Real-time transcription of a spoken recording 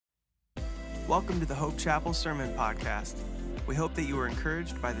Welcome to the Hope Chapel Sermon Podcast. We hope that you were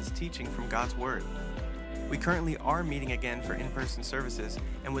encouraged by this teaching from God's Word. We currently are meeting again for in-person services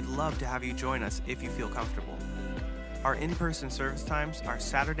and would love to have you join us if you feel comfortable. Our in-person service times are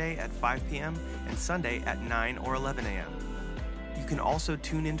Saturday at 5 p.m. and Sunday at 9 or 11 a.m. You can also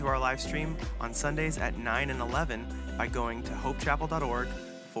tune into our live stream on Sundays at 9 and 11 by going to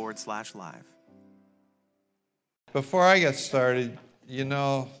hopechapel.org/live. Before I get started, you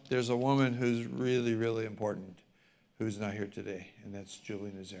know, there's a woman who's really, really important who's not here today, and that's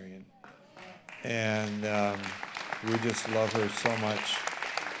Julie Nazarian. And we just love her so much.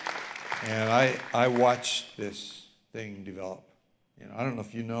 And I watched this thing develop. You know, I don't know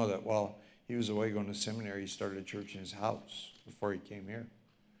if you know that while he was away going to seminary, he started a church in his house before he came here.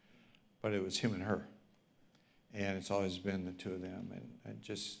 But it was him and her. And it's always been the two of them. And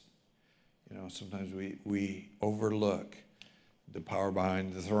just, you know, sometimes we overlook the power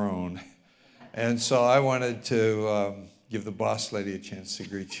behind the throne. And so I wanted to give the boss lady a chance to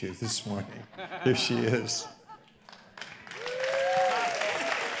greet you this morning. Here she is.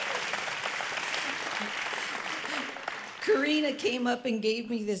 Karina came up and gave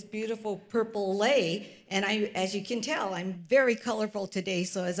me this beautiful purple lei, and as you can tell, I'm very colorful today.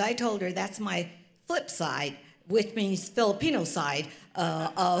 So as I told her, that's my flip side, which means Filipino side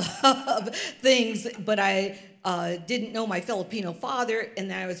of things. But I didn't know my Filipino father,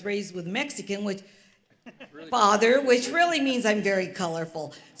 and I was raised with Mexican, which really means I'm very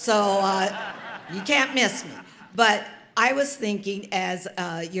colorful. So you can't miss me. But I was thinking as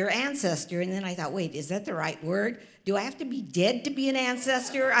your ancestor, and then I thought, wait, is that the right word? Do I have to be dead to be an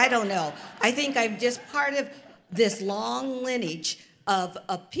ancestor? I don't know. I think I'm just part of this long lineage of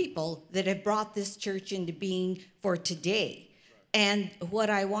people that have brought this church into being for today. And what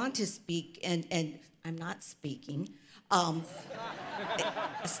I want to speak, and I'm not speaking,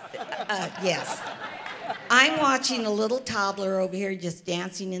 yes. I'm watching a little toddler over here just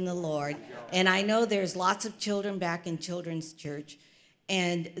dancing in the Lord, and I know there's lots of children back in children's church,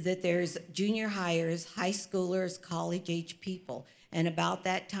 and that there's junior hires, high schoolers, college-age people, and about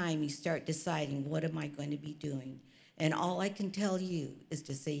that time you start deciding, what am I going to be doing? And all I can tell you is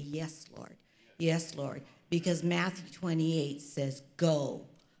to say, yes, Lord, because Matthew 28 says, go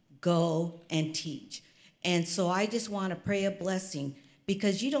and teach. And so I just want to pray a blessing,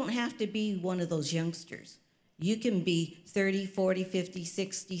 because you don't have to be one of those youngsters. You can be 30, 40, 50,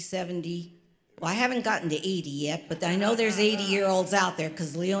 60, 70. Well, I haven't gotten to 80 yet, but I know there's 80-year-olds out there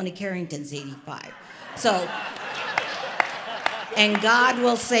because Leonie Carrington's 85. So, and God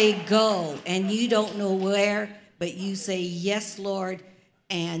will say go, and you don't know where, but you say, yes, Lord,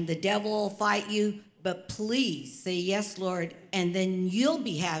 and the devil will fight you, but please say, yes, Lord, and then you'll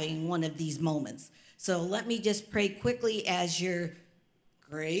be having one of these moments. So let me just pray quickly as your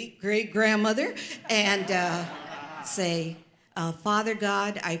great-great-grandmother and say, Father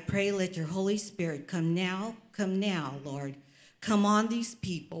God, I pray let your Holy Spirit come now, Lord. Come on these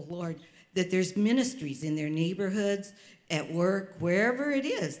people, Lord, that there's ministries in their neighborhoods, at work, wherever it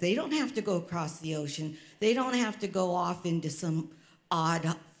is. They don't have to go across the ocean. They don't have to go off into some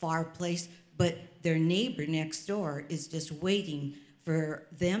odd, far place, but their neighbor next door is just waiting for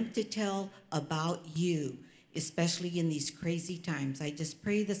them to tell about you, especially in these crazy times. I just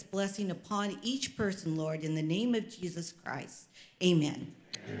pray this blessing upon each person, Lord, in the name of Jesus Christ. Amen.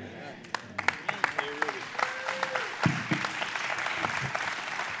 Amen.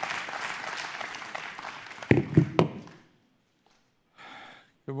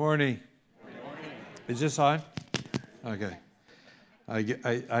 Good morning. Is this on? Okay.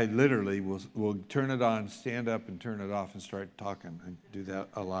 I literally will turn it on, stand up, and turn it off and start talking. I do that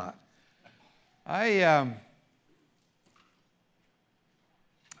a lot. I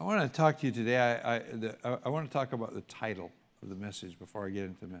want to talk to you today. I want to talk about the title of the message before I get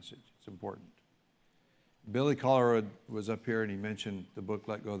into the message. It's important. Billy Collarwood was up here and he mentioned the book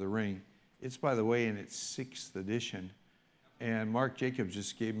Let Go of the Ring. It's, by the way, in its 6th edition. And Mark Jacobs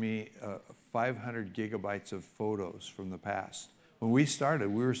just gave me 500 gigabytes of photos from the past. When we started,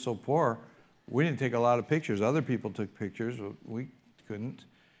 we were so poor, we didn't take a lot of pictures. Other people took pictures, but we couldn't.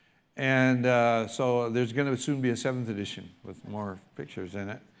 And so there's going to soon be a 7th edition with more pictures in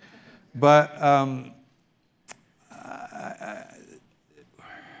it. But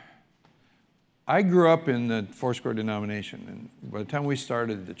I grew up in the Foursquare denomination, and by the time we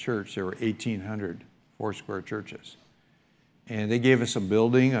started the church, there were 1,800 Foursquare churches. And they gave us a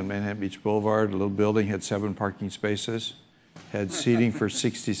building on Manhattan Beach Boulevard. A little building, had 7 parking spaces, had seating for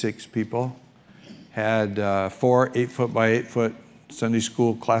 66 people, had 4 8-foot by 8-foot Sunday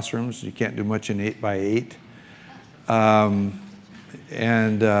school classrooms. You can't do much in 8 by 8.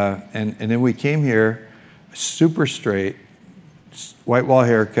 then we came here, super straight, white wall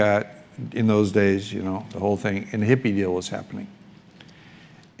haircut in those days, you know, the whole thing, and the hippie deal was happening.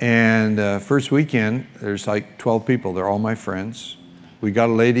 And first weekend, there's like 12 people. They're all my friends. We got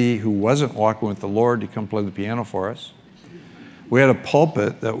a lady who wasn't walking with the Lord to come play the piano for us. We had a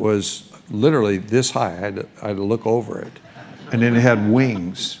pulpit that was literally this high. I had to look over it. And then it had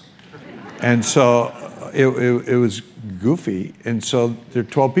wings. And so it was goofy. And so there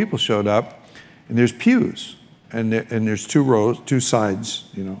 12 people showed up, and there's pews. And there's 2 rows, 2 sides,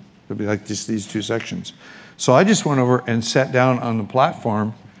 you know. It'd be like just these 2 sections. So I just went over and sat down on the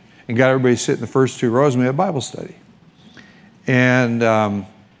platform and got everybody to sit in the first 2 rows, and we had Bible study. And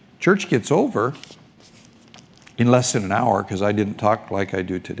church gets over in less than an hour, because I didn't talk like I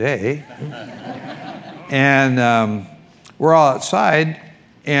do today. And we're all outside,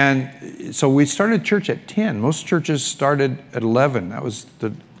 and so we started church at 10. Most churches started at 11. That was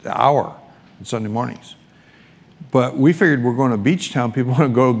the hour on Sunday mornings. But we figured we're going to beach town. People want to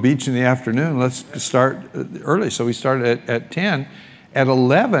go to the beach in the afternoon. Let's start early. So we started at 10. At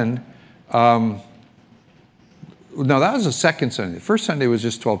 11, no, that was the second Sunday. The first Sunday was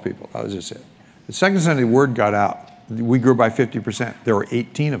just 12 people. That was just it. The second Sunday, word got out. We grew by 50%. There were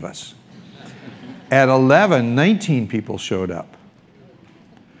 18 of us. At 11, 19 people showed up.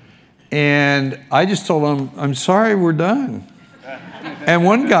 And I just told them, I'm sorry, we're done. And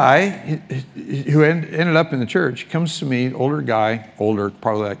one guy who ended up in the church comes to me, older guy,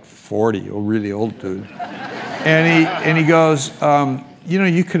 probably like 40, a really old dude. And he goes, you know,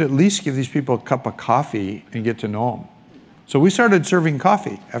 you could at least give these people a cup of coffee and get to know them. So we started serving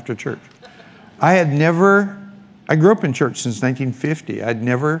coffee after church. I grew up in church since 1950. I'd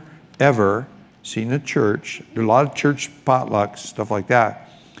never, ever seen a church, a lot of church potlucks, stuff like that,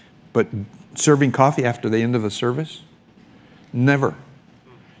 but serving coffee after the end of the service, never.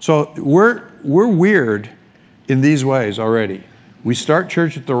 So we're weird in these ways already. We start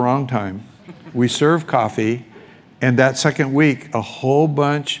church at the wrong time. We serve coffee, and that second week, a whole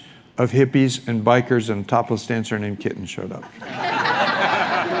bunch of hippies and bikers and a topless dancer named Kitten showed up.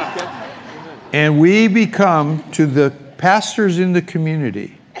 And we become, to the pastors in the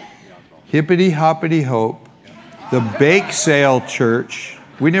community, hippity hoppity hope, the bake sale church.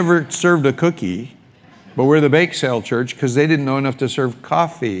 We never served a cookie, but we're the bake sale church because they didn't know enough to serve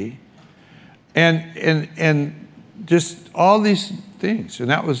coffee, and just all these things. And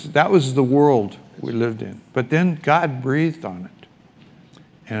that was the world we lived in. But then God breathed on it,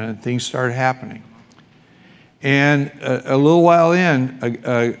 and things started happening. And a little while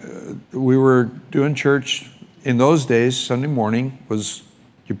in, we were doing church. In those days, Sunday morning was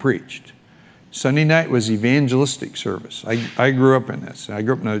you preached. Sunday night was evangelistic service. I grew up in this. I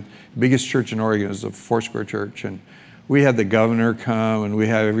grew up in the biggest church in Oregon. It was the Foursquare Church. And we had the governor come, and we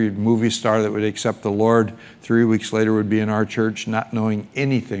had every movie star that would accept the Lord 3 weeks later would be in our church, not knowing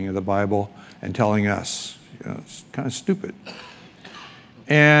anything of the Bible and telling us. You know, it's kind of stupid.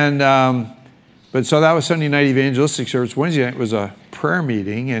 And but so that was Sunday night evangelistic service. Wednesday night was a prayer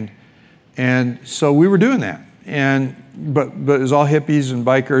meeting, and so we were doing that. But it was all hippies and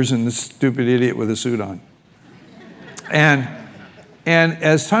bikers and this stupid idiot with a suit on. And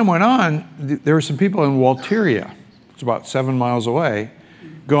as time went on, there were some people in Walteria, it's about 7 miles away,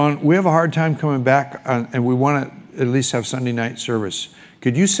 going, we have a hard time coming back, and we want to at least have Sunday night service.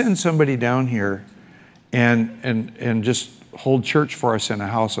 Could you send somebody down here and just hold church for us in a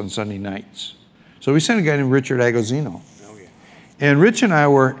house on Sunday nights? So we sent a guy named Richard Agosino. And Rich and I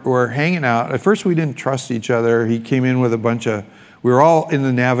were hanging out. At first, we didn't trust each other. He came in with we were all in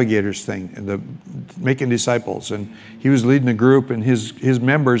the Navigators thing, and the making disciples. And he was leading a group, and his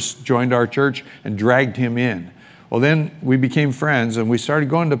members joined our church and dragged him in. Well, then we became friends, and we started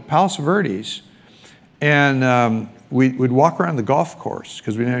going to Palos Verdes. And we'd walk around the golf course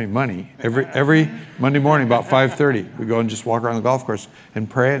because we didn't have any money. Every Monday morning about 5:30, we'd go and just walk around the golf course and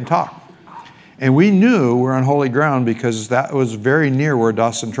pray and talk. And we knew we're on holy ground because that was very near where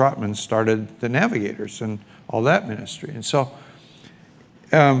Dawson Trotman started the Navigators and all that ministry. And so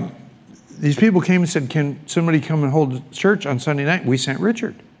these people came and said, can somebody come and hold church on Sunday night? We sent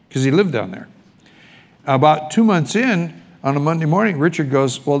Richard because he lived down there. About 2 months in, on a Monday morning, Richard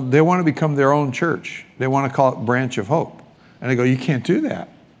goes, well, they want to become their own church. They want to call it Branch of Hope. And I go, you can't do that.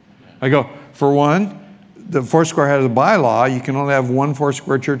 I go, for one, the Foursquare has a bylaw. You can only have one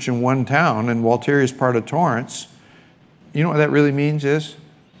Foursquare church in one town, and Walteria is part of Torrance. You know what that really means is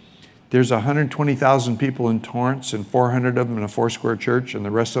there's 120,000 people in Torrance and 400 of them in a Foursquare church, and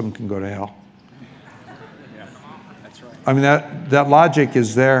the rest of them can go to hell. Yeah, that's right. I mean, that logic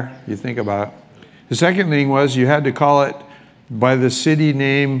is there. You think about it. The second thing was you had to call it by the city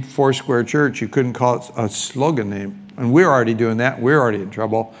name Foursquare Church. You couldn't call it a slogan name. And we were already doing that. We were already in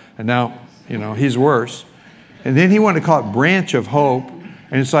trouble. And now, he's worse. And then he wanted to call it Branch of Hope.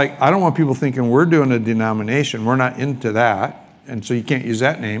 And it's like, I don't want people thinking we're doing a denomination. We're not into that. And so you can't use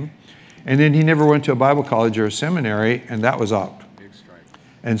that name. And then he never went to a Bible college or a seminary, and that was out. Big strike.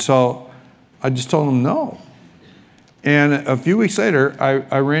 And so I just told him no. And a few weeks later,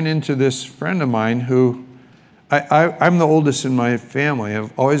 I ran into this friend of mine who, I'm the oldest in my family.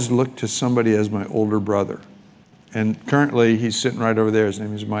 I've always looked to somebody as my older brother. And currently, he's sitting right over there. His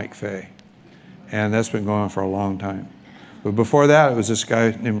name is Mike Fay. And that's been going on for a long time. But before that, it was this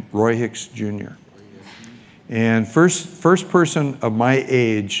guy named Roy Hicks Jr. And first person of my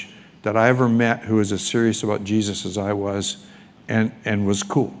age that I ever met who was as serious about Jesus as I was and was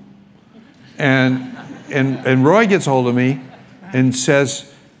cool. And Roy gets hold of me and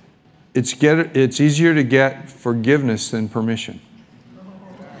says, it's easier to get forgiveness than permission.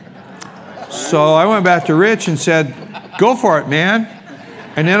 So I went back to Rich and said, go for it, man.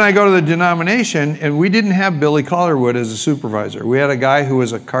 And then I go to the denomination, and we didn't have Billy Collarwood as a supervisor. We had a guy who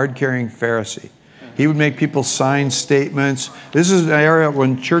was a card-carrying Pharisee. He would make people sign statements. This is an area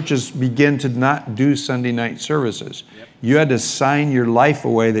when churches begin to not do Sunday night services. Yep. You had to sign your life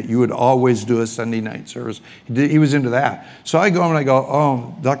away that you would always do a Sunday night service. He was into that. So I go home and I go,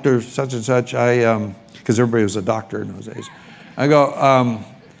 oh, Dr. such and such, because everybody was a doctor in those days. I go,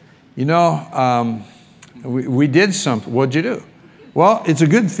 we did something. What'd you do? Well, it's a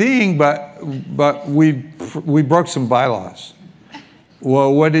good thing, but we broke some bylaws.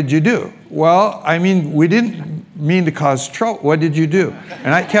 Well, what did you do? Well, we didn't mean to cause trouble. What did you do?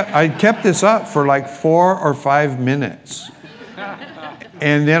 And I kept this up for like 4 or 5 minutes.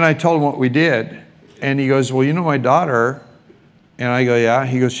 And then I told him what we did. And he goes, well, my daughter. And I go, yeah.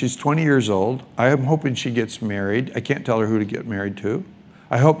 He goes, she's 20 years old. I am hoping she gets married. I can't tell her who to get married to.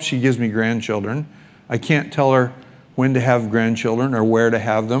 I hope she gives me grandchildren. I can't tell her when to have grandchildren or where to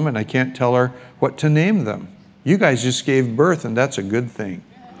have them. And I can't tell her what to name them. You guys just gave birth, and that's a good thing.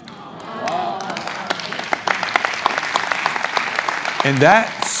 And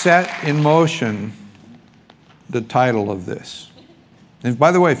that set in motion the title of this. And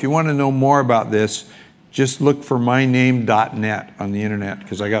by the way, if you want to know more about this, just look for myname.net on the internet,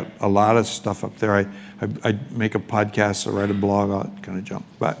 because I got a lot of stuff up there. I make a podcast, I write a blog, all that kind of junk.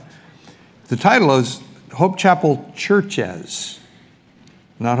 But the title is Hope Chapel Churches,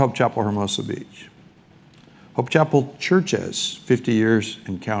 not Hope Chapel Hermosa Beach. Hope Chapel Churches, 50 years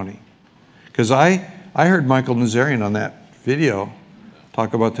and counting. Because I heard Michael Nazarian on that video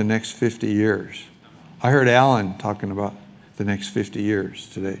talk about the next 50 years. I heard Alan talking about the next 50 years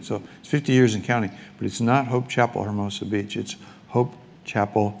today. So it's 50 years and counting. But it's not Hope Chapel Hermosa Beach. It's Hope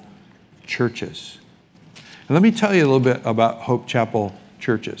Chapel Churches. And let me tell you a little bit about Hope Chapel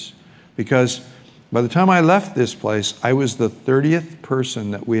Churches. Because by the time I left this place, I was the 30th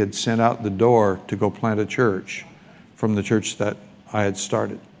person that we had sent out the door to go plant a church from the church that I had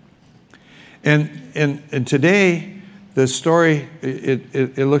started. And today, the story,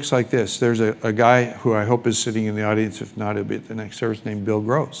 it looks like this. There's a guy who I hope is sitting in the audience. If not, he'll be at the next service, named Bill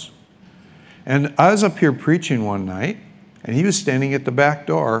Gross. And I was up here preaching one night, and he was standing at the back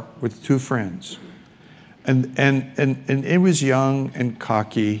door with 2 friends. And it was young and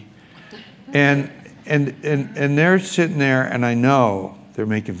cocky. And they're sitting there, and I know they're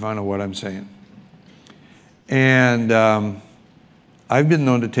making fun of what I'm saying. And I've been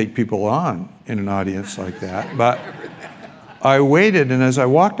known to take people on in an audience like that. But I waited, and as I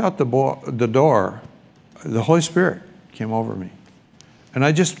walked out the door, the Holy Spirit came over me. And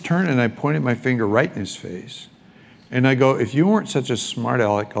I just turned and I pointed my finger right in his face. And I go, if you weren't such a smart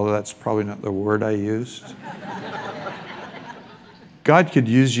aleck, although that's probably not the word I used, God could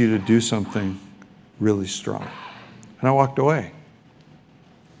use you to do something really strong. And I walked away.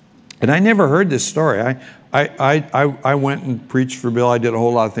 And I never heard this story. I went and preached for Bill. I did a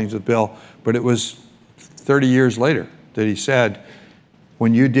whole lot of things with Bill. But it was 30 years later that he said,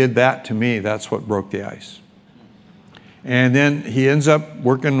 when you did that to me, that's what broke the ice. And then he ends up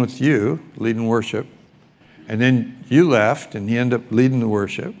working with you, leading worship. And then you left, and he ended up leading the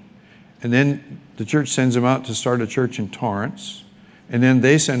worship. And then the church sends him out to start a church in Torrance. And then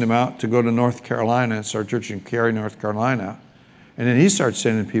they send him out to go to North Carolina and start a church in Cary, North Carolina. And then he starts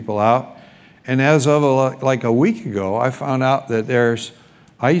sending people out. And as of like a week ago, I found out that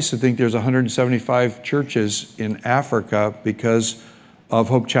I used to think there's 175 churches in Africa because of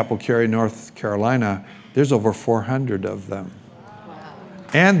Hope Chapel, Cary, North Carolina. There's over 400 of them. Wow.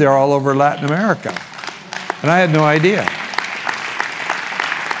 And they're all over Latin America. And I had no idea.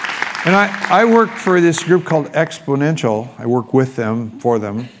 And I work for this group called Exponential. I work with them, for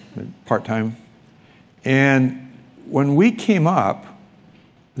them, part-time. And when we came up,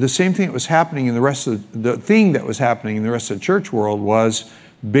 the same thing that was happening in the rest of the thing that was happening in the rest of the church world was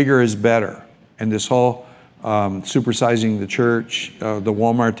bigger is better. And this whole supersizing the church, the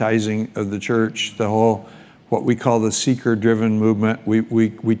Walmartizing of the church, the whole what we call the seeker-driven movement.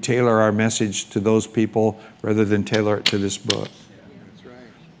 We tailor our message to those people rather than tailor it to this book.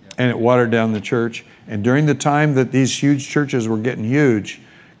 And it watered down the church. And during the time that these huge churches were getting huge,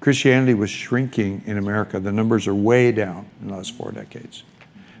 Christianity was shrinking in America. The numbers are way down in the last 4 decades.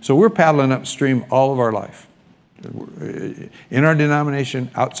 So we're paddling upstream all of our life. In our denomination,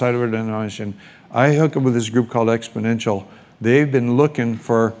 outside of our denomination, I hook up with this group called Exponential. They've been looking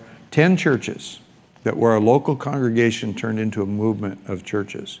for 10 churches that were a local congregation turned into a movement of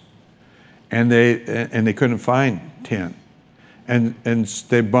churches. And they couldn't find 10. And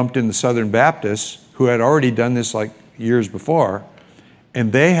they bumped into Southern Baptists, who had already done this like years before,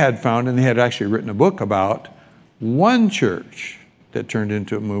 and they had found, and they had actually written a book about one church that turned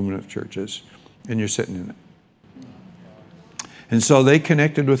into a movement of churches, and you're sitting in it. And so they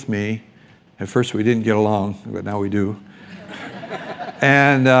connected with me. At first we didn't get along, but now we do.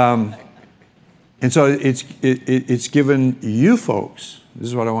 And so it's given you folks, this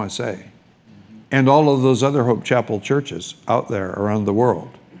is what I want to say, and all of those other Hope Chapel churches out there around the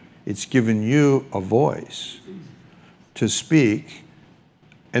world, it's given you a voice to speak,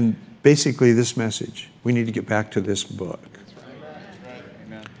 and basically this message. We need to get back to this book.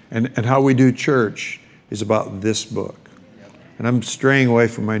 And how we do church is about this book. And I'm straying away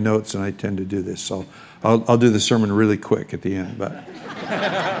from my notes, and I tend to do this, so I'll do the sermon really quick at the end. But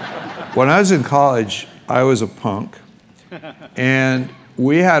when I was in college, I was a punk, and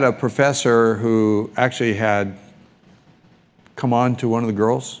we had a professor who actually had come on to one of the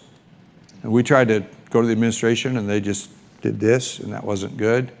girls, and we tried to go to the administration, and they just did this, and that wasn't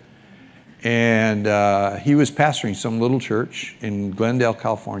good. And he was pastoring some little church in Glendale,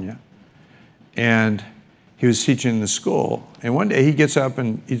 California, and he was teaching in the school. And one day he gets up,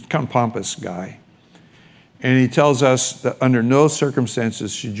 and he's kind of a pompous guy, and he tells us that under no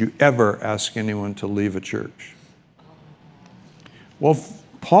circumstances should you ever ask anyone to leave a church. Well,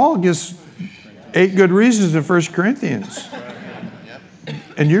 Paul gives 8 good reasons in 1 Corinthians.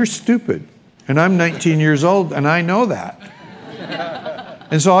 And you're stupid. And I'm 19 years old, and I know that.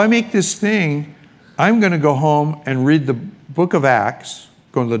 And so I make this thing. I'm going to go home and read the book of Acts,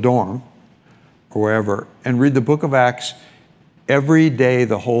 go to the dorm or wherever, and read the book of Acts every day,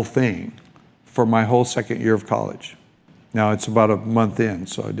 the whole thing, for my whole second year of college. Now, it's about a month in,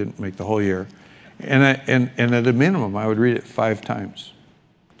 so I didn't make the whole year. And at a minimum, I would read it 5 times,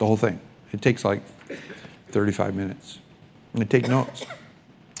 the whole thing. It takes like 35 minutes. And I take notes.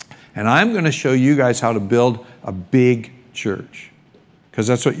 And I'm going to show you guys how to build a big church. Because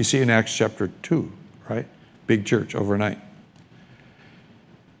that's what you see in Acts chapter 2, right? Big church overnight.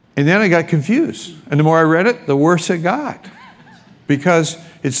 And then I got confused. And the more I read it, the worse it got. Because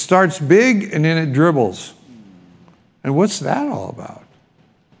it starts big and then it dribbles. And what's that all about?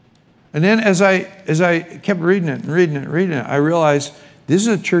 And then as I kept reading it, I realized this is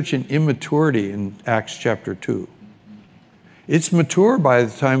a church in immaturity in Acts chapter 2. It's mature by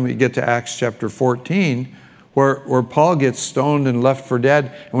the time we get to Acts chapter 14, where Paul gets stoned and left for dead.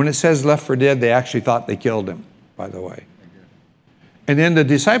 And when it says left for dead, they actually thought they killed him, by the way. And then the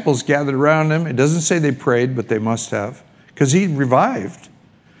disciples gathered around him. It doesn't say they prayed, but they must have, because he revived.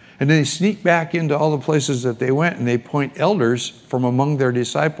 And then they sneak back into all the places that they went, and they appoint elders from among their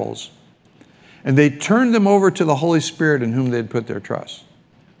disciples. And they turned them over to the Holy Spirit in whom they'd put their trust.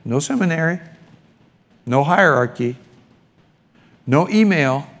 No seminary, no hierarchy, no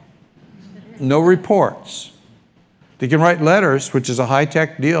email, no reports. They can write letters, which is a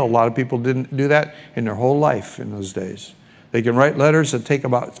high-tech deal. A lot of people didn't do that in their whole life in those days. They can write letters that take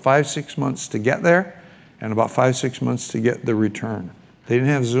about 5-6 months to get there and about 5-6 months to get the return. They didn't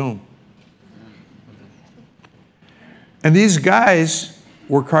have Zoom. And these guys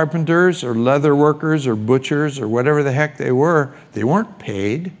were carpenters or leather workers or butchers or whatever the heck they were. They weren't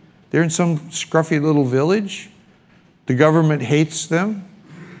paid. They're in some scruffy little village. The government hates them.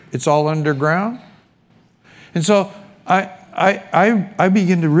 It's all underground. And so I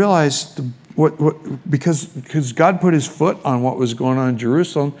begin to realize because God put his foot on what was going on in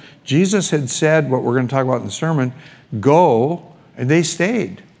Jerusalem. Jesus had said what we're going to talk about in the sermon, go, and they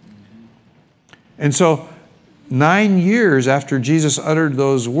stayed. And so 9 years after Jesus uttered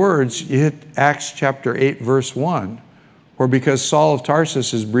those words, you hit Acts chapter 8, verse 1, where because Saul of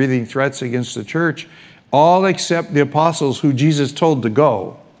Tarsus is breathing threats against the church, all except the apostles who Jesus told to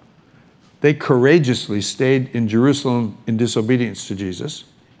go they courageously stayed in Jerusalem in disobedience to Jesus.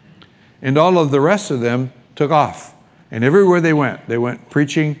 And all of the rest of them took off. And everywhere they went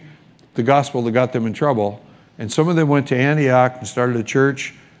preaching the gospel that got them in trouble. And some of them went to Antioch and started a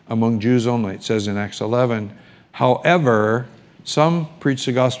church among Jews only, it says in Acts 11. However, some preached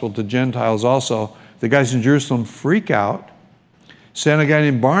the gospel to Gentiles also. The guys in Jerusalem freak out, send a guy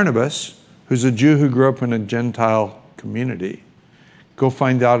named Barnabas, who's a Jew who grew up in a Gentile community. Go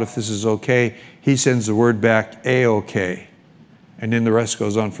find out if this is okay. He sends the word back, A-okay. And then the rest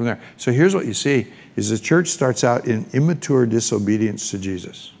goes on from there. So here's what you see, is the church starts out in immature disobedience to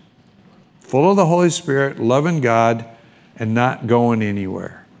Jesus. Full of the Holy Spirit, loving God, and not going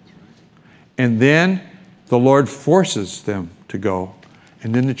anywhere. And then the Lord forces them to go.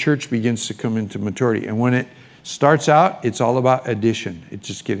 And then the church begins to come into maturity. And when it starts out, it's all about addition. It's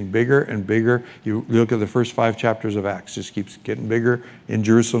just getting bigger and bigger. You look at the first 5 chapters of Acts, it just keeps getting bigger in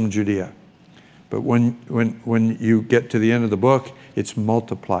Jerusalem, Judea. But when you get to the end of the book, it's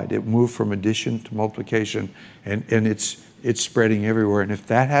multiplied. It moved from addition to multiplication, and it's spreading everywhere. And if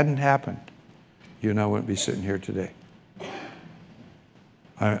that hadn't happened, you and I wouldn't be sitting here today.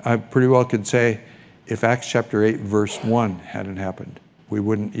 I pretty well could say, if Acts chapter 8, verse 1 hadn't happened, we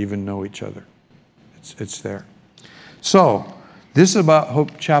wouldn't even know each other. It's there. So, this is about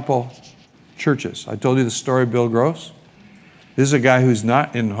Hope Chapel churches. I told you the story of Bill Gross. This is a guy who's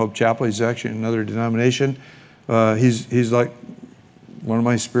not in Hope Chapel. He's actually in another denomination. He's like one of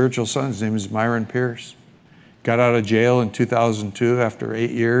my spiritual sons. His name is Myron Pierce. Got out of jail in 2002 after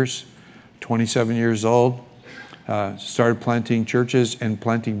 8 years, 27 years old. Started planting churches and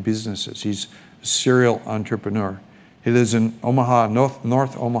planting businesses. He's a serial entrepreneur. He lives in Omaha,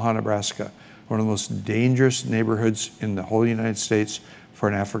 North Omaha, Nebraska, one of the most dangerous neighborhoods in the whole United States for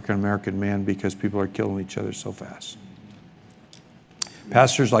an African-American man because people are killing each other so fast.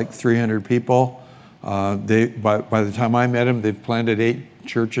 Pastors like 300 people. By the time I met him, they've planted 8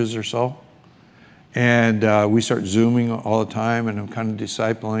 churches or so. And we start Zooming all the time, and I'm kind of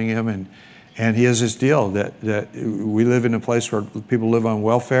discipling him. And he has this deal that we live in a place where people live on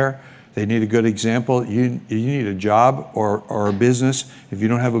welfare. They need a good example. You need a job or a business. If you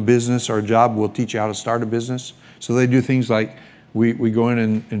don't have a business or a job, we'll teach you how to start a business. So they do things like we go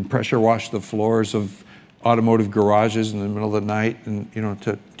in and pressure wash the floors of automotive garages in the middle of the night, and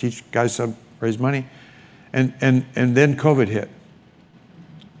to teach guys how to raise money. And then COVID hit.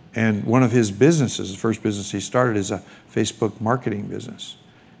 And one of his businesses, the first business he started, is a Facebook marketing business.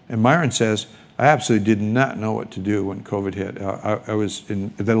 And Myron says, I absolutely did not know what to do when COVID hit. I was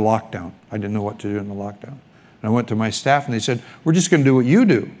in the lockdown. I didn't know what to do in the lockdown. And I went to my staff and they said, we're just going to do what you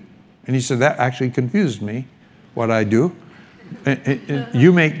do. And he said, that actually confused me, what I do. And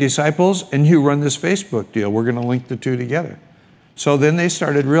you make disciples and you run this Facebook deal. We're going to link the two together. So then they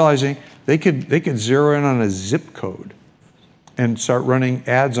started realizing they could zero in on a zip code and start running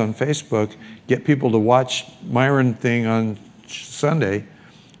ads on Facebook, get people to watch Myron thing on Sunday,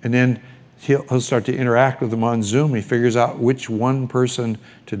 and then he'll start to interact with them on Zoom. He figures out which one person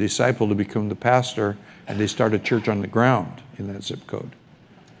to disciple to become the pastor, and they start a church on the ground in that zip code.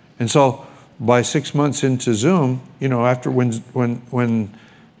 And so by 6 months into Zoom, after when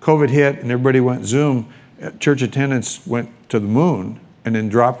COVID hit and everybody went Zoom, church attendance went to the moon and then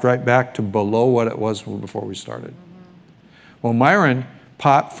dropped right back to below what it was before we started. Well, Myron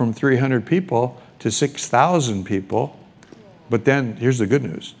popped from 300 people to 6,000 people, but then here's the good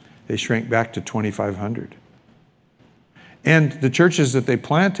news. They shrank back to 2,500. And the churches that they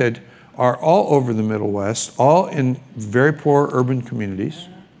planted are all over the Middle West, all in very poor urban communities.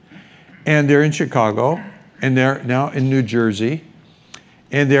 And they're in Chicago, and they're now in New Jersey,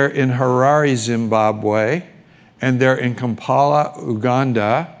 and they're in Harare, Zimbabwe, and they're in Kampala,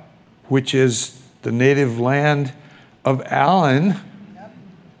 Uganda, which is the native land of Alan.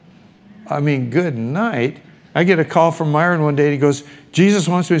 I mean, good night. I get a call from Myron one day, and he goes, Jesus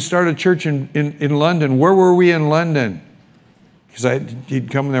wants me to start a church in London. Where were we in London? Because he'd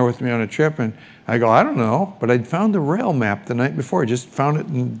come there with me on a trip, and I go, I don't know, but I'd found the rail map the night before. I just found it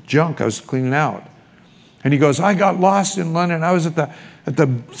in junk I was cleaning out. And he goes, I got lost in London. I was at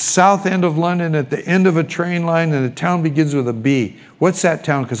the south end of London, at the end of a train line, and the town begins with a B. What's that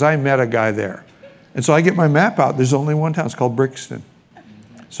town? Because I met a guy there. And so I get my map out. There's only one town. It's called Brixton.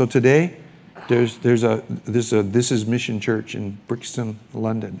 So today, there's a This Is Mission Church in Brixton,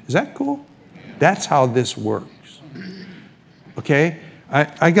 London. Is that cool? That's how this works. Okay?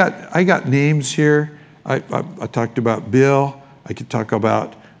 I got names here. I talked about Bill. I could talk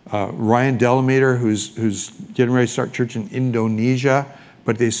about Ryan Delameter, who's getting ready to start church in Indonesia,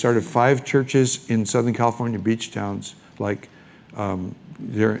 but they started 5 churches in Southern California beach towns like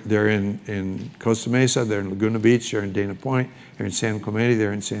They're in Costa Mesa, they're in Laguna Beach, they're in Dana Point, they're in San Clemente,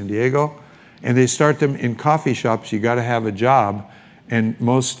 they're in San Diego. And they start them in coffee shops. You got to have a job. And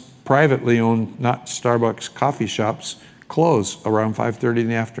most privately owned, not Starbucks coffee shops, close around 5:30 in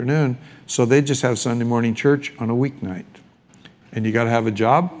the afternoon. So they just have Sunday morning church on a weeknight. And you got to have a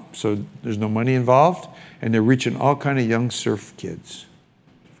job, so there's no money involved. And they're reaching all kind of young surf kids.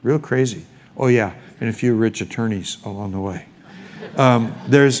 Real crazy. Oh yeah, and a few rich attorneys along the way.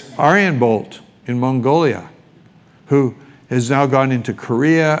 There's Aryan Bolt in Mongolia, who has now gone into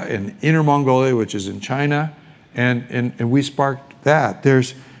Korea and Inner Mongolia, which is in China, and we sparked that.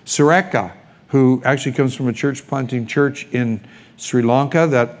 There's Sureka, who actually comes from a church planting church in Sri Lanka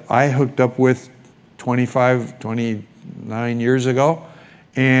that I hooked up with 29 years ago.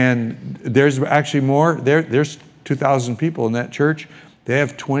 And there's actually more. There's 2,000 people in that church. They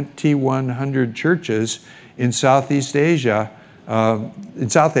have 2,100 churches in Southeast Asia. In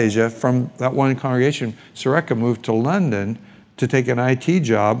South Asia, from that one congregation. Sureka moved to London to take an IT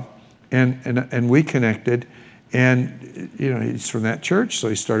job, and we connected. And he's from that church, so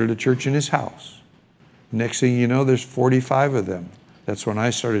he started a church in his house. Next thing you know, there's 45 of them. That's when I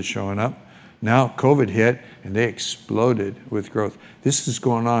started showing up. Now COVID hit, and they exploded with growth. This is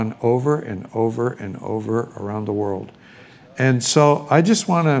going on over and over and over around the world. And so I just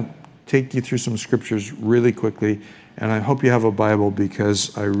want to take you through some scriptures really quickly. And I hope you have a Bible,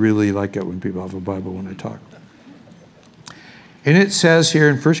 because I really like it when people have a Bible when I talk. And it says here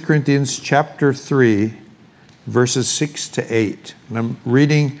in 1 Corinthians chapter 3, verses 6 to 8. And I'm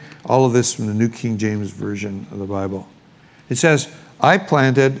reading all of this from the New King James Version of the Bible. It says, I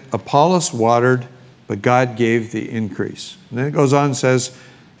planted, Apollos watered, but God gave the increase. And then it goes on and says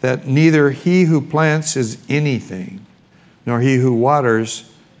that neither he who plants is anything, nor he who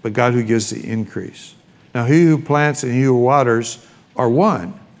waters, but God who gives the increase. Now, he who plants and he who waters are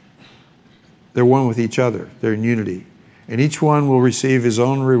one. They're one with each other. They're in unity. And each one will receive his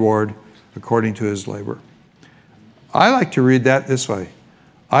own reward according to his labor. I like to read that this way.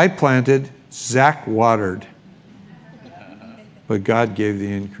 I planted, Zach watered, but God gave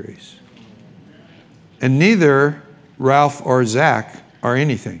the increase. And neither Ralph or Zach are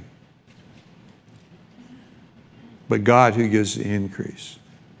anything, but God who gives the increase.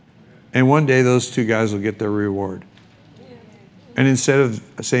 And one day those two guys will get their reward. And instead of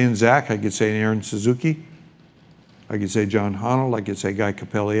saying Zach, I could say Aaron Suzuki. I could say John Honnold. I could say Guy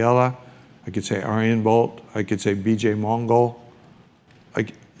Capelliella. I could say Aryan Bolt. I could say BJ Mongol.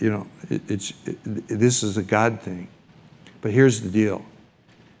 This is a God thing. But here's the deal.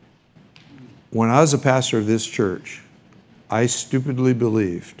 When I was a pastor of this church, I stupidly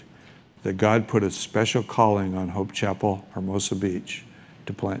believed that God put a special calling on Hope Chapel, Hermosa Beach,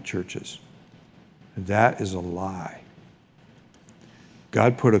 to plant churches. That is a lie.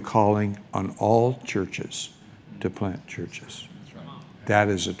 God put a calling on all churches to plant churches. That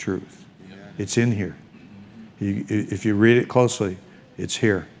is the truth. It's in here. If you read it closely, it's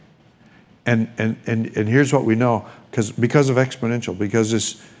here. And here's what we know, because of Exponential, because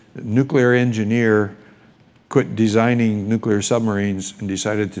this nuclear engineer quit designing nuclear submarines and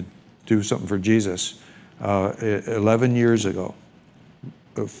decided to do something for Jesus 11 years ago.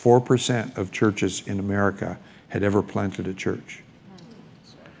 4% of churches in America had ever planted a church.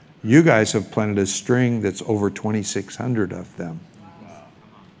 You guys have planted a string that's over 2,600 of them.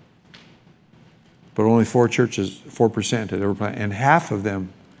 But only 4% had ever planted, and half of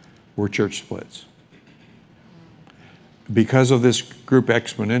them were church splits. Because of this group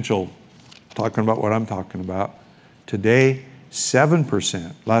Exponential, talking about what I'm talking about, today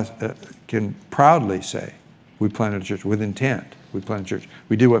 7% can proudly say we planted a church with intent. We planted a church.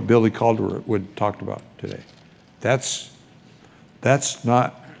 We did what Billy Calderwood talked about today. That's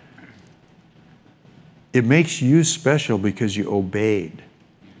not, it makes you special because you obeyed.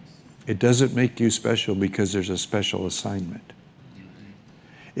 It doesn't make you special because there's a special assignment.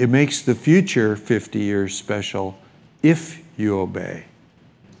 It makes the future 50 years special if you obey,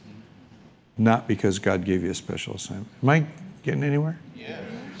 not because God gave you a special assignment. Am I getting anywhere? Yeah.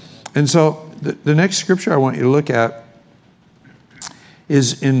 And so the next scripture I want you to look at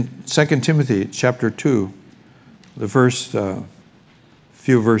is in 2 Timothy chapter 2, the first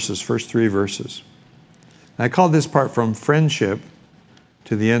first 3 verses. And I call this part From Friendship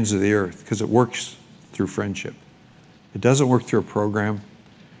to the Ends of the Earth, because it works through friendship. It doesn't work through a program.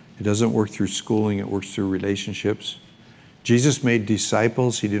 It doesn't work through schooling. It works through relationships. Jesus made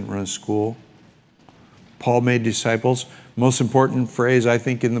disciples. He didn't run a school. Paul made disciples. Most important phrase, I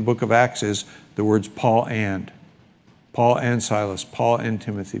think, in the book of Acts is the words Paul and Silas, Paul and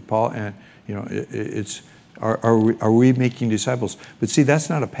Timothy, Paul and, it's Are we making disciples? But see, that's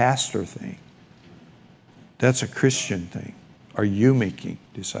not a pastor thing. That's a Christian thing. Are you making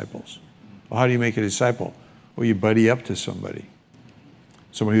disciples? Well, how do you make a disciple? Well, you buddy up to somebody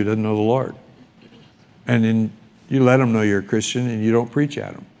who doesn't know the Lord. And then you let them know you're a Christian and you don't preach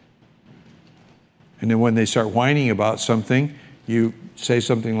at them. And then when they start whining about something, you say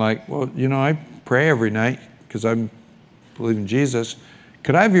something like, well, I pray every night because I believe in Jesus.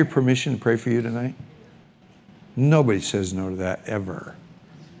 Could I have your permission to pray for you tonight? Nobody says no to that ever.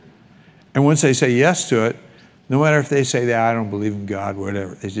 And once they say yes to it, no matter if they say that I don't believe in God,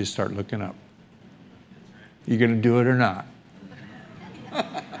 whatever, they just start looking up. You going to do it or not?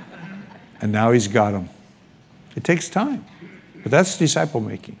 And now he's got them. It takes time, but that's disciple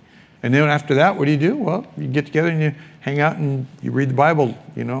making. And then after that, what do? Well, you get together and you hang out and you read the Bible.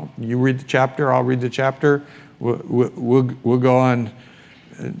 You read the chapter, I'll read the chapter. We'll go on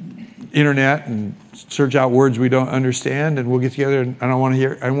internet and search out words we don't understand, and we'll get together. And I want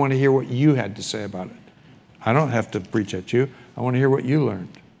to hear what you had to say about it. I don't have to preach at you. I want to hear what you learned.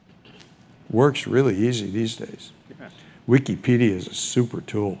 Works really easy these days. Wikipedia is a super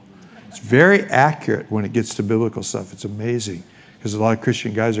tool. It's very accurate when it gets to biblical stuff. It's amazing because a lot of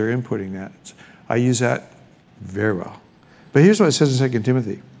Christian guys are inputting that. I use that very well. But here's what it says in 2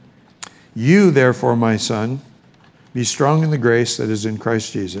 Timothy. You, therefore, my son, be strong in the grace that is in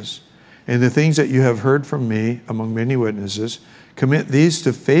Christ Jesus, and the things that you have heard from me among many witnesses, commit these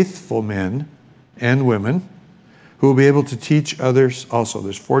to faithful men and women who will be able to teach others also.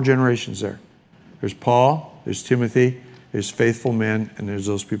 There's 4 generations there. There's Paul, there's Timothy, there's faithful men, and there's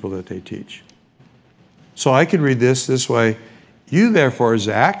those people that they teach. So I could read this way. You therefore,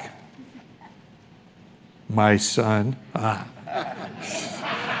 Zach, my son.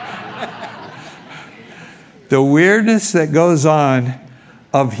 The weirdness that goes on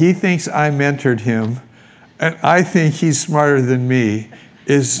of he thinks I mentored him and I think he's smarter than me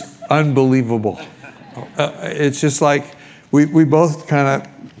is unbelievable. It's just like we both kind of,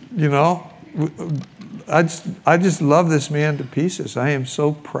 I just love this man to pieces. I am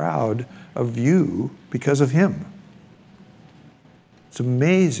so proud of you because of him. It's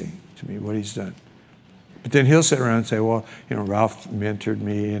amazing to me what he's done. But then he'll sit around and say, well, Ralph mentored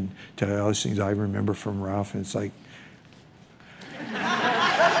me and tell you all these things I remember from Ralph. And it's like,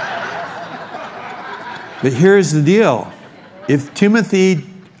 but here's the deal. If Timothy,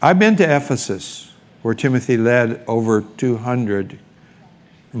 I've been to Ephesus, where Timothy led over 200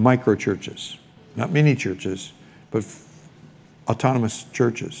 micro churches. Not mini churches, but autonomous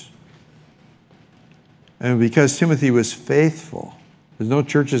churches. And because Timothy was faithful, there's no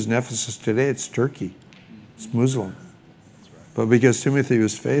churches in Ephesus today, it's Turkey. It's Muslim. But because Timothy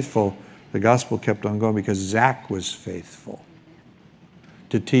was faithful, the gospel kept on going because Zach was faithful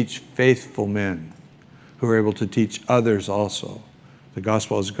to teach faithful men who are able to teach others also. The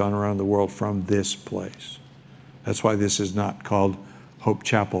gospel has gone around the world from this place. That's why this is not called Hope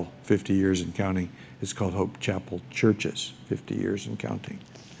Chapel, 50 years and counting. It's called Hope Chapel Churches, 50 years and counting.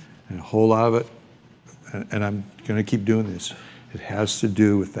 And a whole lot of it, and I'm going to keep doing this, it has to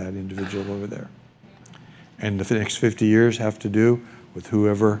do with that individual over there. And the next 50 years have to do with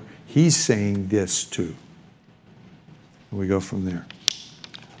whoever he's saying this to. And we go from there.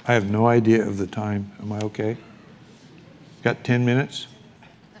 I have no idea of the time. Am I okay? Got 10 minutes?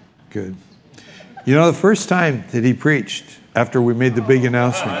 Good. The first time that he preached, after we made the big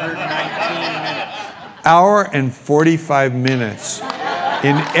announcement, 1 hour and 45 minutes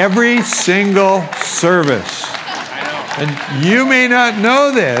in every single service. And you may not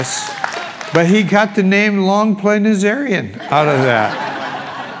know this, but he got the name Longplay Nazarian out of that.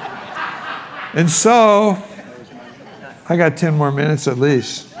 And so, I got 10 more minutes at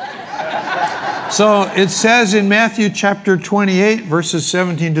least. So it says in Matthew chapter 28, verses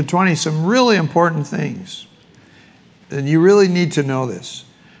 17 to 20, some really important things. And you really need to know this.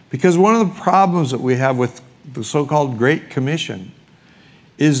 Because one of the problems that we have with the so-called Great Commission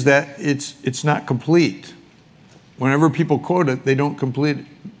is that it's not complete. Whenever people quote it, they don't complete it.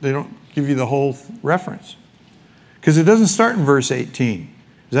 They don't give you the whole reference. Because it doesn't start in verse 18.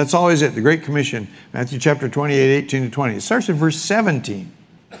 That's always it, the Great Commission, Matthew chapter 28, 18 to 20. It starts in verse 17.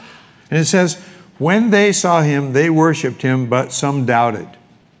 And it says, when they saw him, they worshiped him, but some doubted.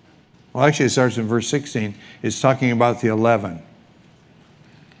 Well, actually, it starts in verse 16. It's talking about the 11.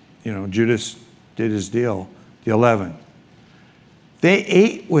 Judas did his deal, the 11. They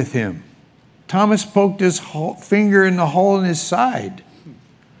ate with him. Thomas poked his finger in the hole in his side.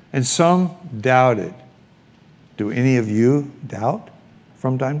 And some doubted. Do any of you doubt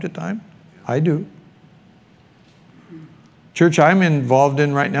from time to time? I do. Church I'm involved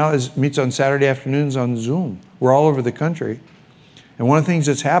in right now meets on Saturday afternoons on Zoom. We're all over the country. And one of the things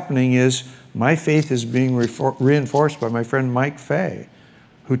that's happening is my faith is being reinforced by my friend Mike Fay,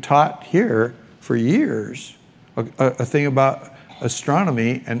 who taught here for years a thing about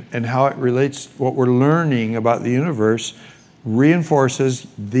astronomy and how it relates, what we're learning about the universe reinforces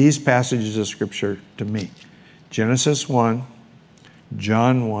these passages of Scripture to me. Genesis 1,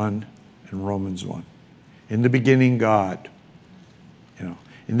 John 1, and Romans 1. In the beginning, God.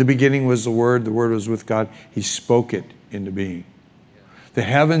 In the beginning was the Word was with God. He spoke it into being. The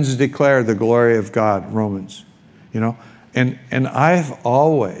heavens declare the glory of God, Romans. And I've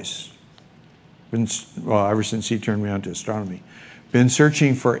always been, ever since he turned me on to astronomy, been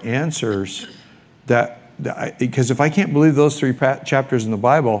searching for answers because if I can't believe those 3 chapters in the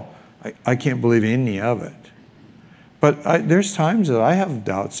Bible, I can't believe any of it. But there's times that I have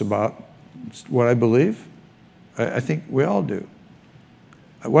doubts about what I believe. I think we all do.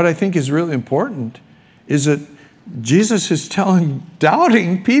 What I think is really important is that Jesus is telling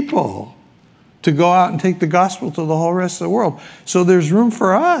doubting people to go out and take the gospel to the whole rest of the world. So there's room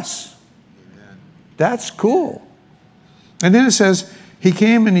for us. Amen. That's cool. And then it says, he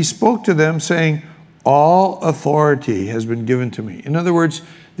came and he spoke to them saying, all authority has been given to me. In other words,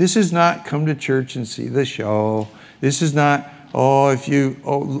 this is not come to church and see the show. This is not, if you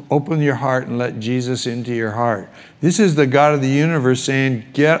open your heart and let Jesus into your heart. This is the God of the universe saying,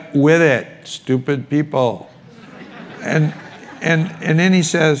 get with it, stupid people. And then he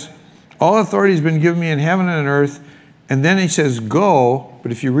says, all authority has been given me in heaven and on earth. And then he says, go.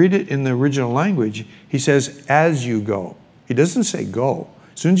 But if you read it in the original language, he says, as you go. He doesn't say go.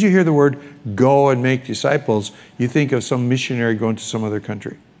 As soon as you hear the word go and make disciples, you think of some missionary going to some other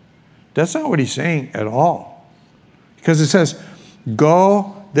country. That's not what he's saying at all. Because it says,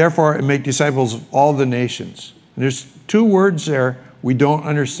 go, therefore, and make disciples of all the nations. And there's 2 words there we don't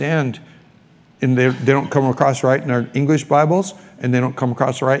understand, and they don't come across right in our English Bibles, and they don't come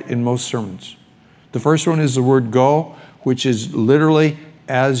across right in most sermons. The first one is the word go, which is literally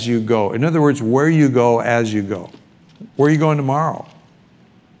as you go. In other words, where you go as you go. Where are you going tomorrow?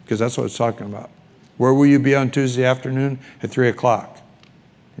 Because that's what it's talking about. Where will you be on Tuesday afternoon at 3 o'clock?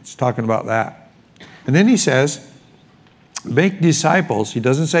 It's talking about that. And then he says, make disciples. He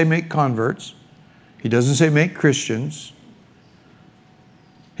doesn't say make converts. He doesn't say make Christians.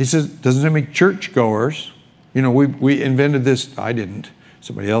 He doesn't say make churchgoers. We invented this, I didn't,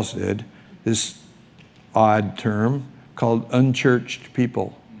 somebody else did, this odd term called unchurched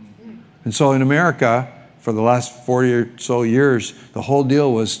people. And so in America, for the last 40 or so years, the whole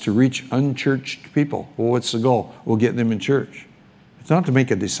deal was to reach unchurched people. Well, what's the goal? We'll get them in church. It's not to make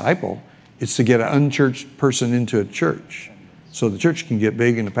a disciple. It's to get an unchurched person into a church so the church can get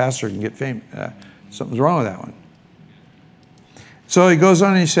big and the pastor can get famous. Something's wrong with that one. So he goes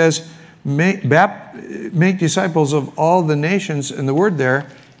on and he says, make disciples of all the nations. And the word there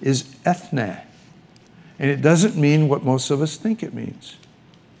is ethne. And it doesn't mean what most of us think it means.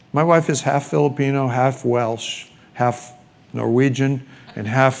 My wife is half Filipino, half Welsh, half Norwegian, and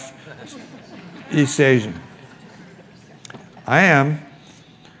half East Asian. I am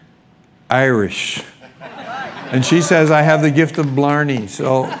Irish. And she says I have the gift of Blarney.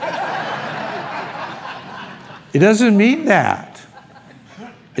 So it doesn't mean that.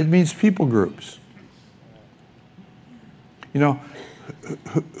 It means people groups.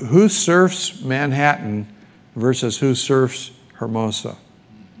 Who surfs Manhattan versus who surfs Hermosa?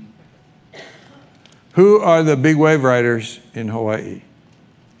 Who are the big wave riders in Hawaii?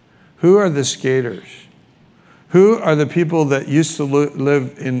 Who are the skaters? Who are the people that used to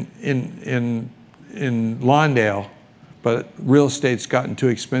live in Lawndale, but real estate's gotten too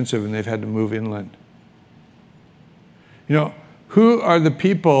expensive and they've had to move inland? Who are the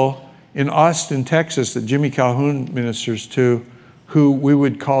people in Austin, Texas that Jimmy Calhoun ministers to who we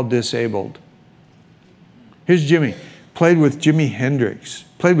would call disabled? Here's Jimmy. Played with Jimi Hendrix.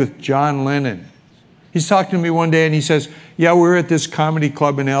 Played with John Lennon. He's talking to me one day and he says, yeah, we're at this comedy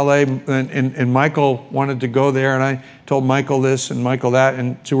club in LA and Michael wanted to go there, and I told Michael this and Michael that,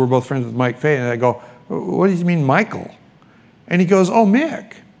 and so we're both friends with Mike Fay, and I go, what do you mean Michael? And he goes, oh,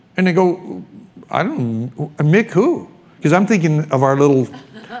 Mick. And I go, I don't know, Mick who? Because I'm thinking of our little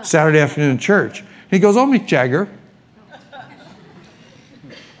Saturday afternoon church. And he goes, oh, Mick Jagger.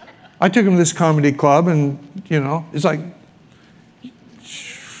 I took him to this comedy club and, it's like,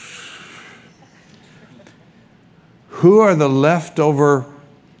 who are the leftover,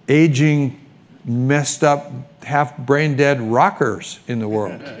 aging, messed up, half brain dead rockers in the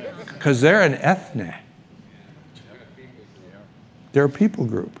world? Because they're an ethne. They're a people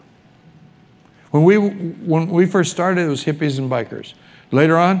group. When we first started, it was hippies and bikers.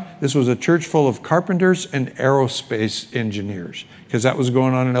 Later on, this was a church full of carpenters and aerospace engineers, because that was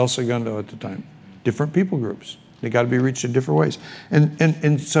going on in El Segundo at the time. Different people groups. They got to be reached in different ways.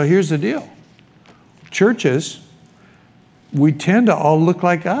 And so here's the deal. Churches, we tend to all look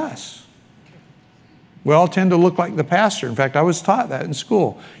like us. We all tend to look like the pastor. In fact, I was taught that in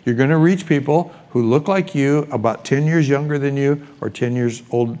school. You're going to reach people who look like you, about 10 years younger than you, or 10 years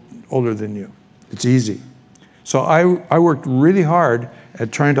older than you. It's easy. So I worked really hard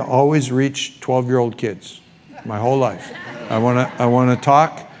at trying to always reach 12-year-old kids my whole life. I want to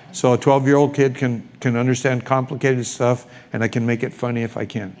talk so a 12-year-old kid can understand complicated stuff, and I can make it funny if I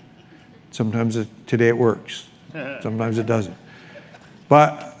can. Sometimes today it works. Sometimes it doesn't.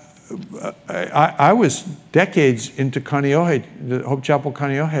 But I was decades into Kaneohe, the Hope Chapel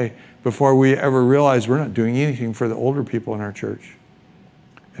Kaneohe, before we ever realized we're not doing anything for the older people in our church.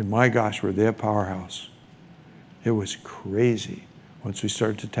 And my gosh, were they a powerhouse. It was crazy once we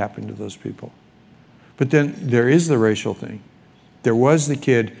started to tap into those people. But then there is the racial thing. There was the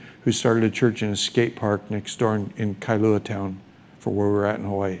kid who started a church in a skate park next door in Kailua Town, for where we're at in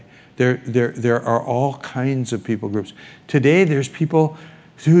Hawaii. There are all kinds of people groups. Today, there's people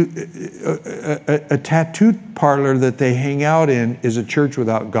who, a tattoo parlor that they hang out in is a church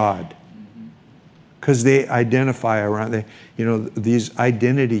without God. Because they identify around, these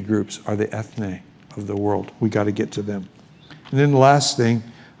identity groups are the ethne of the world. We got to get to them. And then the last thing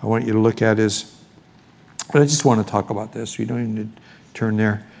I want you to look at is, but I just want to talk about this. You don't even need to turn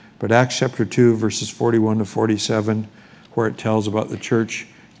there. But Acts chapter 2, verses 41 to 47, where it tells about the church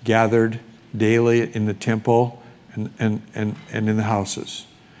gathered daily in the temple and in the houses.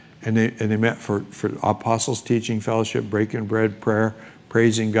 And they met for apostles' teaching, fellowship, breaking bread, prayer,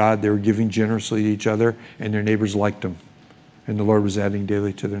 praising God. They were giving generously to each other, and their neighbors liked them. And the Lord was adding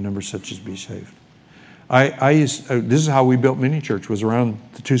daily to their numbers such as be saved. This is how we built Mini Church, was around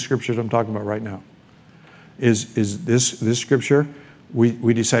the two scriptures I'm talking about right now. Is this scripture,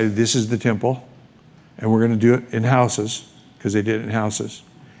 we decided this is the temple, and we're going to do it in houses, because they did it in houses.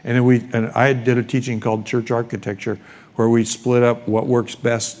 And I did a teaching called Church Architecture, where we split up what works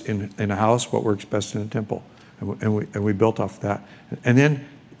best in a house, what works best in a temple. And we built off that. And then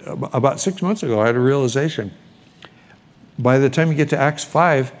about 6 months ago, I had a realization. By the time you get to Acts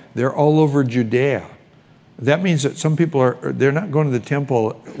 5, they're all over Judea. That means that some people they're not going to the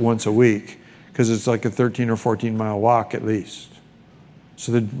temple once a week, because it's like a 13 or 14 mile walk at least.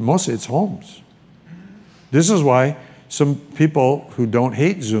 So mostly it's homes. This is why some people who don't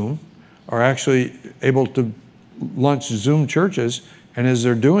hate Zoom are actually able to launch Zoom churches, and as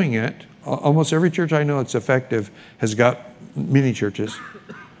they're doing it, almost every church I know that's effective has got mini churches,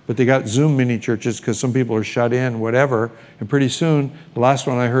 but they got Zoom mini churches because some people are shut in, whatever, and pretty soon, the last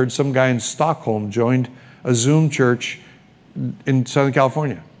one I heard, some guy in Stockholm joined a Zoom church in Southern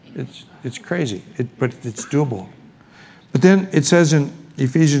California. It's crazy, but it's doable. But then it says in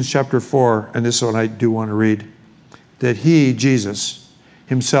Ephesians chapter 4, and this is what I do want to read, that he, Jesus,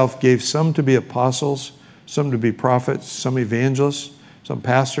 himself gave some to be apostles, some to be prophets, some evangelists, some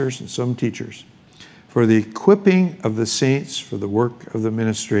pastors, and some teachers, for the equipping of the saints, for the work of the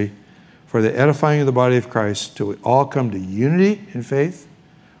ministry, for the edifying of the body of Christ, till we all come to unity in faith,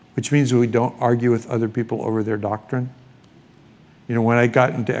 which means we don't argue with other people over their doctrine. You know, when I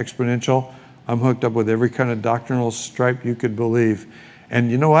got into Exponential, I'm hooked up with every kind of doctrinal stripe you could believe.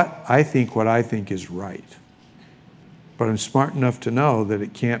 And you know what? I think what I think is right. But I'm smart enough to know that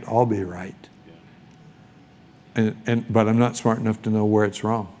it can't all be right. But I'm not smart enough to know where it's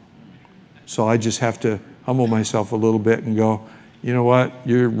wrong. So I just have to humble myself a little bit and go, you know what?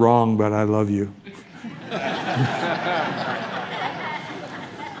 You're wrong, but I love you.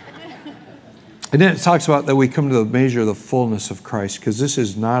 And then it talks about that we come to the measure of the fullness of Christ, because this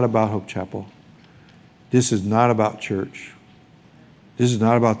is not about Hope Chapel. This is not about church. This is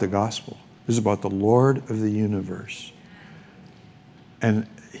not about the gospel. This is about the Lord of the universe and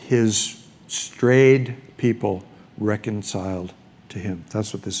his strayed people reconciled to him.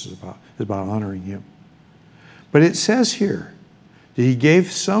 That's what this is about. It's about honoring him. But it says here that he gave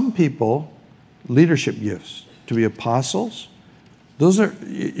some people leadership gifts to be apostles. Those are,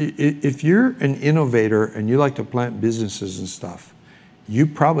 if you're an innovator and you like to plant businesses and stuff, you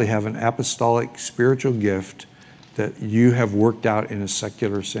probably have an apostolic spiritual gift that you have worked out in a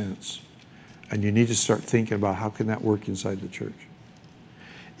secular sense. And you need to start thinking about how can that work inside the church.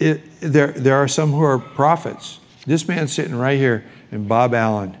 There are some who are prophets. This man sitting right here, and Bob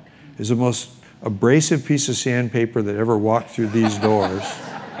Allen, is the most abrasive piece of sandpaper that ever walked through these doors.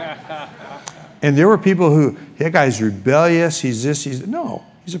 And there were people who, that guy's rebellious, he's this, he's... No,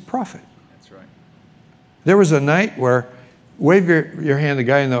 he's a prophet. That's right. There was a night where, wave your hand, the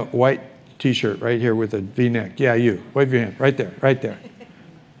guy in the white T-shirt right here with a V-neck. Yeah, you. Wave your hand. Right there, right there.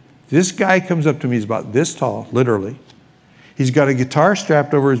 This guy comes up to me. He's about this tall, literally. He's got a guitar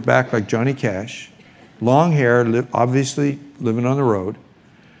strapped over his back like Johnny Cash. Long hair, obviously living on the road.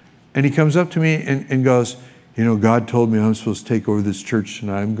 And he comes up to me and goes, you know, God told me I'm supposed to take over this church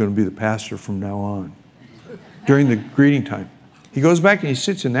tonight. I'm going to be the pastor from now on. During the greeting time. He goes back and he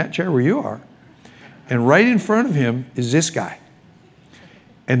sits in that chair where you are. And right in front of him is this guy.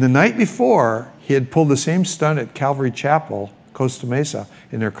 And the night before, he had pulled the same stunt at Calvary Chapel, Costa Mesa,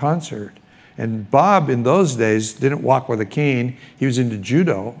 in their concert. And Bob, in those days, didn't walk with a cane. He was into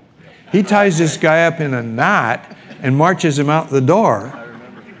judo. He ties this guy up in a knot and marches him out the door.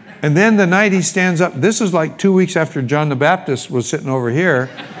 And then the night he stands up, this is like 2 weeks after John the Baptist was sitting over here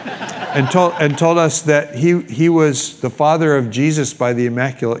and told us that he was the father of Jesus by the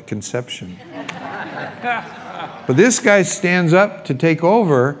Immaculate Conception. But this guy stands up to take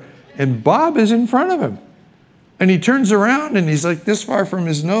over, and Bob is in front of him. And he turns around, and he's like this far from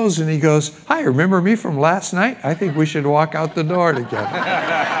his nose, and he goes, hi, remember me from last night? I think we should walk out the door together.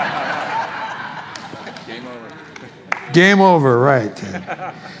 Game over. Game over, right.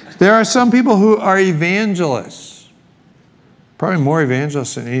 There are some people who are evangelists. Probably more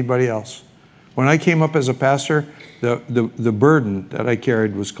evangelists than anybody else. When I came up as a pastor, the burden that I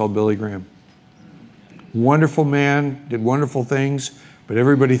carried was called Billy Graham. Wonderful man, did wonderful things, but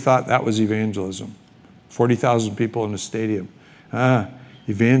everybody thought that was evangelism. 40,000 people in a stadium.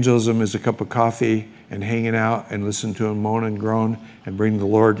 Evangelism is a cup of coffee and hanging out and listen to him moan and groan and bring the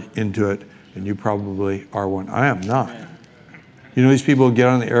Lord into it, and you probably are one. I am not. You know these people who get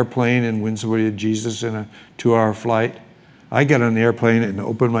on the airplane and win somebody to Jesus in a 2-hour flight? I get on the airplane and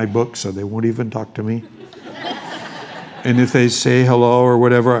open my book so they won't even talk to me. And if they say hello or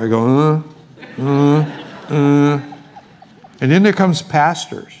whatever, I go, And then there comes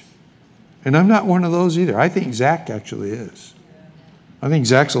pastors. And I'm not one of those either. I think Zach actually is. I think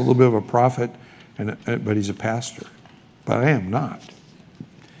Zach's a little bit of a prophet, but he's a pastor. But I am not.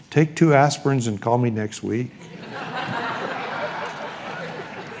 Take 2 aspirins and call me next week.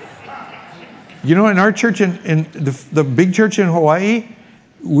 You know, in our church, in the big church in Hawaii,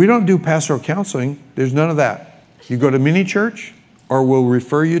 we don't do pastoral counseling. There's none of that. You go to mini church, or we'll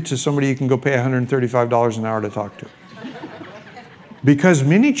refer you to somebody you can go pay $135 an hour to talk to. Because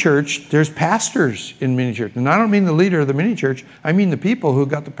mini church, there's pastors in mini church. And I don't mean the leader of the mini church. I mean the people who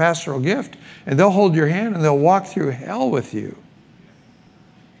got the pastoral gift. And they'll hold your hand and they'll walk through hell with you.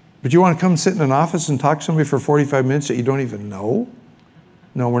 But you want to come sit in an office and talk to somebody for 45 minutes that you don't even know?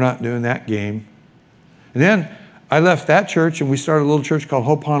 No, we're not doing that game. And then I left that church and we started a little church called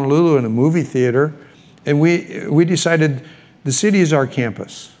Hope Honolulu in a movie theater. And we decided the city is our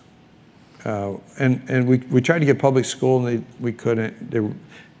campus. And we tried to get public school and we couldn't.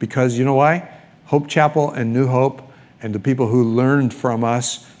 Because you know why? Hope Chapel and New Hope and the people who learned from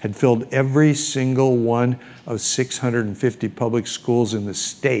us had filled every single one of 650 public schools in the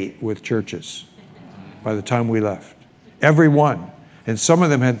state with churches by the time we left. Every one. And some of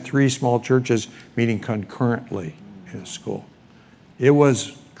them had 3 small churches meeting concurrently in a school. It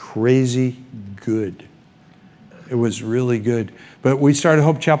was crazy good. It was really good. But we started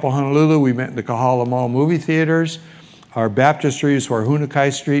Hope Chapel Honolulu. We met in the Kahala Mall movie theaters. Our baptistry is where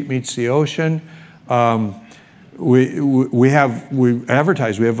Hunakai Street meets the ocean. We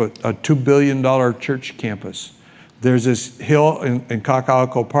advertise. We have a $2 billion church campus. There's this hill in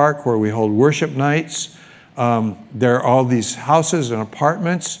Kaka'ako Park where we hold worship nights. There are all these houses and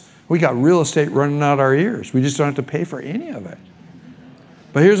apartments. We got real estate running out our ears. We just don't have to pay for any of it.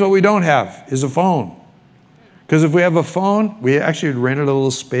 But here's what we don't have, is a phone. Because if we have a phone, we actually rented a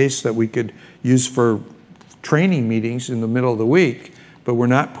little space that we could use for training meetings in the middle of the week, but we're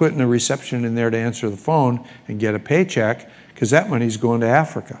not putting a reception in there to answer the phone and get a paycheck because that money's going to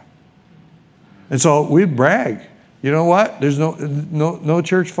Africa. And so we brag. You know what? There's no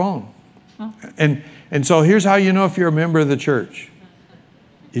church phone. And so here's how you know if you're a member of the church.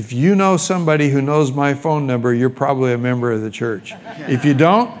 If you know somebody who knows my phone number, you're probably a member of the church. If you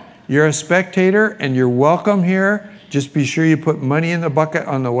don't, you're a spectator and you're welcome here. Just be sure you put money in the bucket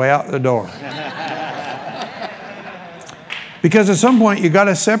on the way out the door. Because at some point, you got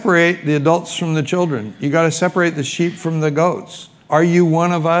to separate the adults from the children. You got to separate the sheep from the goats. Are you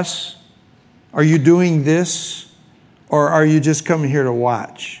one of us? Are you doing this? Or are you just coming here to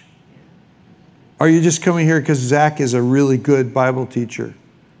watch? Are you just coming here because Zach is a really good Bible teacher?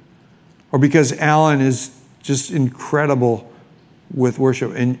 Or because Alan is just incredible with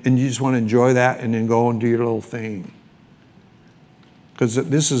worship and you just want to enjoy that and then go and do your little thing? Because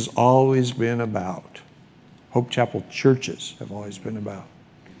this has always been about Hope Chapel churches have always been about,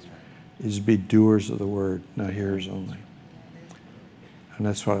 is be doers of the word, not hearers only. And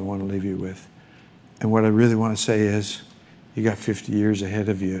that's what I want to leave you with. And what I really want to say is, you got 50 years ahead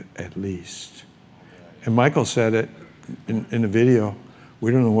of you at least. And Michael said it in the video.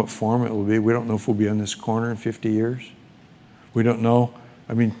 We don't know what form it will be. We don't know if we'll be on this corner in 50 years. We don't know.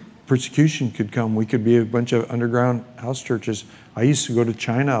 I mean, persecution could come. We could be a bunch of underground house churches. I used to go to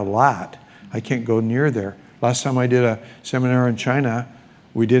China a lot. I can't go near there. Last time I did a seminar in China,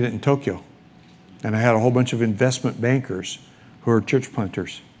 we did it in Tokyo. And I had a whole bunch of investment bankers who are church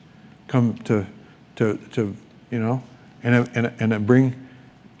planters come to you know, and I bring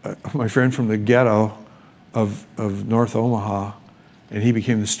my friend from the ghetto of North Omaha, and he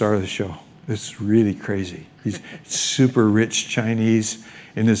became the star of the show. It's really crazy. He's super rich Chinese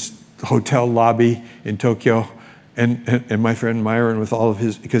in this hotel lobby in Tokyo, and my friend Myron with all of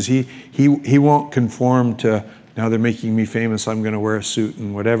his, because he won't conform to, now they're making me famous, I'm going to wear a suit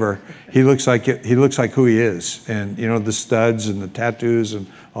and whatever. He looks like it. He looks like who he is, and you know, the studs and the tattoos and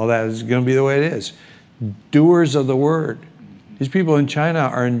all that is going to be the way it is. Doers of the word. These people in China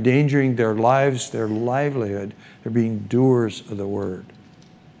are endangering their lives, their livelihood. They're being doers of the word.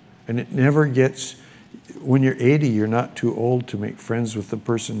 And it never gets, when you're 80, you're not too old to make friends with the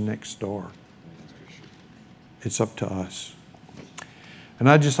person next door. It's up to us. And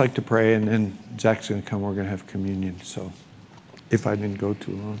I'd just like to pray, and then Zach's going to come. We're going to have communion. So if I didn't go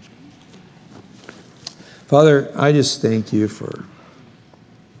too long. Father, I just thank you for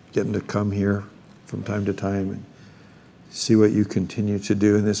getting to come here from time to time and see what you continue to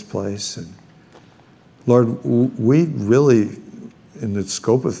do in this place. And Lord, we really, in the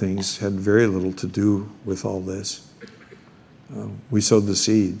scope of things, had very little to do with all this. We sowed the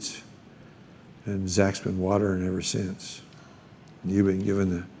seeds, and Zach's been watering ever since. And you've been given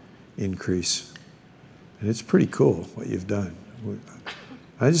the increase. And it's pretty cool what you've done.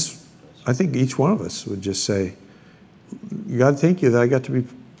 I think each one of us would just say, God, thank you that I got to be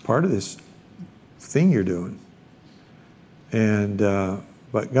part of this thing you're doing. And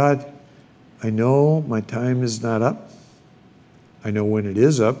but God, I know my time is not up. I know when it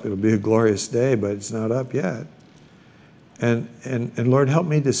is up, it'll be a glorious day, but it's not up yet. And Lord, help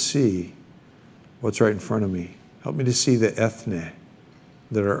me to see what's right in front of me. Help me to see the ethne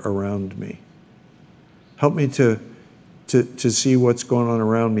that are around me. Help me to see what's going on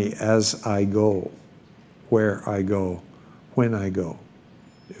around me as I go, where I go, when I go.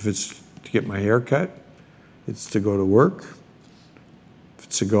 If it's to get my hair cut, it's to go to work. If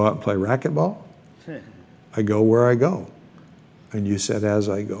it's to go out and play racquetball, I go where I go. And you said, as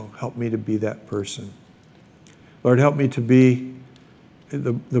I go. Help me to be that person. Lord, help me to be,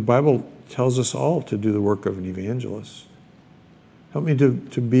 the Bible tells us all to do the work of an evangelist. Help me to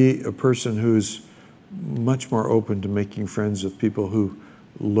be a person who's much more open to making friends with people who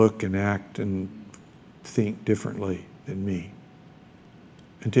look and act and think differently than me.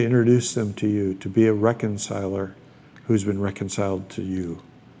 And to introduce them to you, to be a reconciler who's been reconciled to you,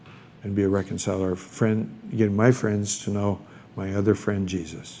 and be a reconciler, friend, getting my friends to know my other friend,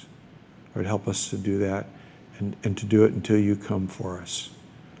 Jesus. Lord, help us to do that and to do it until you come for us.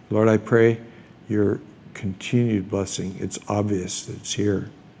 Lord, I pray your continued blessing. It's obvious that it's here,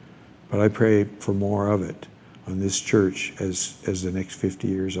 but I pray for more of it on this church as the next 50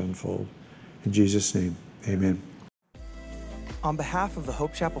 years unfold. In Jesus' name, amen. On behalf of the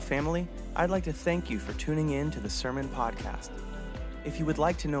Hope Chapel family, I'd like to thank you for tuning in to the Sermon Podcast. If you would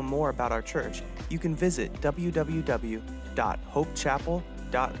like to know more about our church, you can visit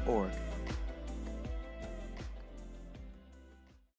www.hopechapel.org.